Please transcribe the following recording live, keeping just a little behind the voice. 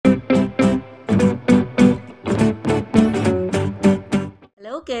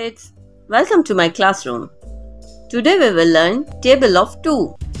kids, welcome to my classroom. Today we will learn table of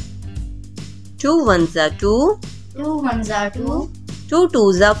 2. 2 ones are 2, 2 ones are 2, 2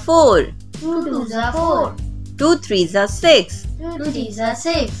 twos are 4, 2 twos are 4, 2 threes are 6, 2 threes are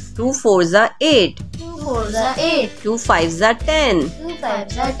 6, 2 fours are 8, 2 fours are 8, 2 fives are 10, 2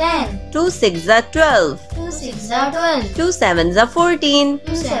 fives are 10, 2 sixes are 12, 2 sixes are 12, 2 sevens are 14,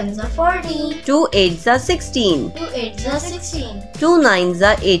 2 sevens are 14, 2 eights are 16, 2 eights are 16, 2 nines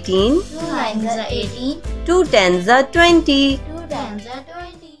are 18, 2 nines are 18, 2 tens are 20. 2 tens are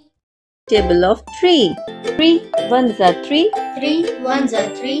 20. Table of 3. 3 ones are 3, 3 ones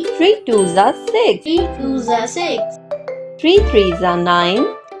are 3, 3 twos are 6, 3 twos are 6, 3 threes are 9,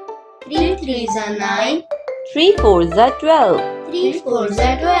 3 threes are 9, 3 fours are 12, 3 fours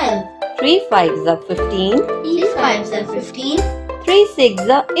are 12, 3 fives are 15, 3 fives are 15, 3 sixes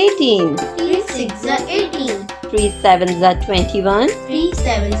are 18, 3 sixes are 18, 3 sevens are 21, 3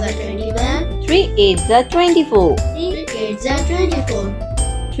 sevens are 21, 3 eights are 24, 3 eights are 24,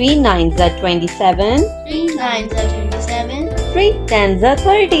 3 nines are 27, 3 nines are 27, 3 tens are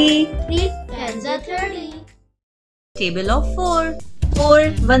 30. 3 tens are 30. Table of 4.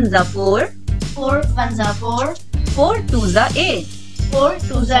 4 ones are 4, 4 ones are 4, 4 twos are 8, 4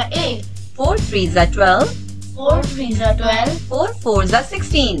 twos are 8, 4 threes are 12, 4 threes are 12, 4 fours are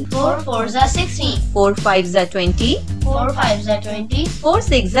 16, 4 fours are 16, 4 fives are 20, 4 fives are 20, 4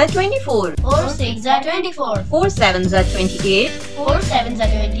 sixes are 24, 4 sixes are 24, 4 sevens are 28, 4 sevens are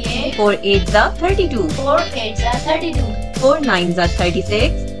 28, 4 eights are 32, 4 eights are 32, 4 nines are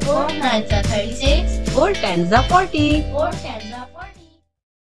 36, 4 nines are 36, 4 tens are 40. 4 tens are 40.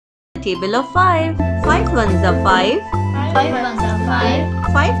 Table of 5. 5 ones are 5, 5 ones are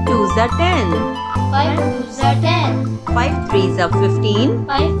 5, 5 twos are 10, 5 twos are 10, 5 threes are 15,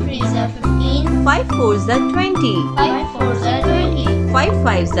 5 threes are 15, 5 fours are 20, 5 fours are 20, 5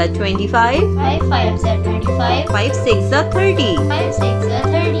 fives are 25, 5 fives are 25, 5 sixes are 30, 5 sixes are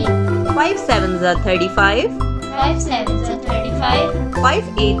 30, 5 sevens are 35, 5 sevens are 35,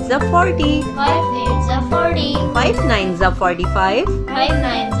 5 eights are 40, 5 eights are 40, 5 nines are 45, 5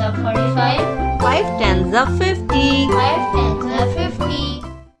 nines are 45, 5 tens are 50. 5 tens are 50.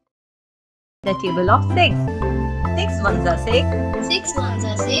 The table of 6. 6 ones are 6, 6 ones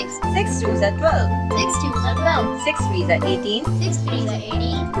are 6, 6 twos are 12, 6 twos are 12, 6 threes are 18, 6 threes are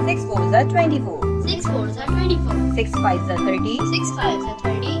 18, 6 fours are 24, 6 fours are 24, 6 fives are 30, 6 fives are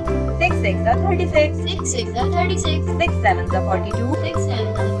 30, 6 sixes are 36, 6 sixes are 36, 6 sevens are 42, 6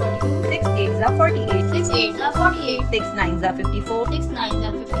 sevens are 42, 6 eights are 48, 6 eights are 48, 6 nines are 54, 6 nines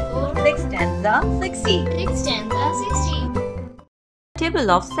are 54, 6 tens are 60. 6 tens are 60.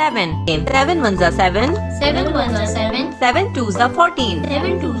 Table of 7. 7 ones are 7, 7 ones are 7, 7 twos are 14,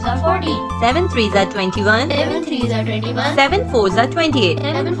 7 twos are 14, 7 threes are 21, 7 threes are 21, 7 fours are 28,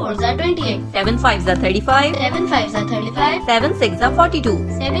 7 fours are 28, 7 fives are 35, 7 fives are 35, 7 sixes are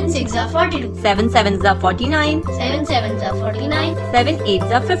 42, 7 sixes are 42, 7 sevens are 49, 7 sevens are 49, 7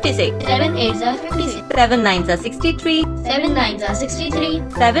 eights are 56, 7 eights are 56, 7 nines are 63, 7 nines are 63,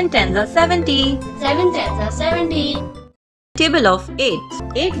 7 tens are 70. 7 tens are 70. Table of 8.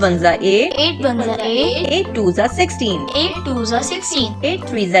 8 ones are 8, 8 ones are 8, 8 twos are 16, 8 twos are 16, 8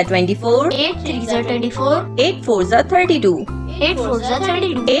 threes are 24, 8 threes are 24, 8 fours are 32, 8 fours are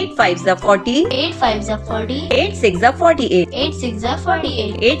 32, 8 fives are 40, 8 fives are 40, 8 sixes are 48, 8 sixes are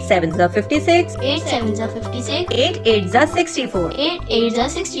 48, 8 sevens are 56, 8 sevens are 56, 8 eights are 64, 8 eights are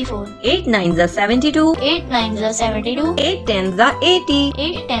 64, 8 nines are 72, 8 nines are 72, 8 tens are 80.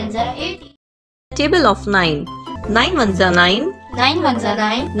 8 tens are 80. Table of 9. 9 ones are 9, 9 ones are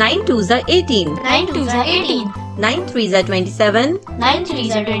 9, 9 twos are 18, 9 twos are 18, 9 threes are 27, 9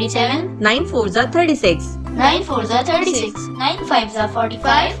 threes are 27, 9 fours are 36, 9 fours are 36, 9 fives are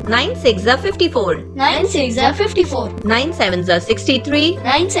 45, 9 sixes are 54, 9 sixes are 54, 9 sevens are 63,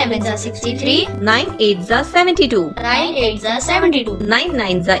 9 sevens are 63, 9 eights are 72, 9 eights are 72, 9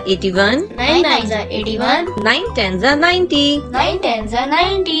 nines are 81, 9 nines are 81, 9 tens are 90. 9 tens are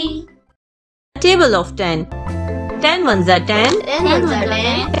 90. Table of 10. 10 ones are 10, 10 ones are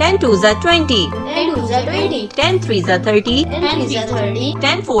 10, 10 twos are 20, 10 twos are 20, 10 threes are 30, 10 threes are 30,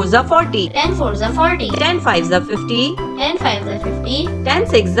 10 fours are 40, 10 fours are 40, 10 fives are 50, 10 fives are 50, 10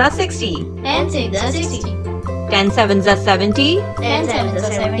 sixes are 60, 10 sixes are 60, 10 sevens are 70, 10 sevens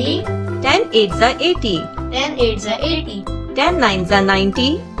are 70, 10 eights are 80, 10 eights are 80, 10 nines are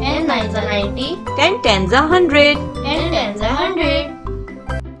 90, 10 nines are 90, 10 tens are 100. 10 tens are 100.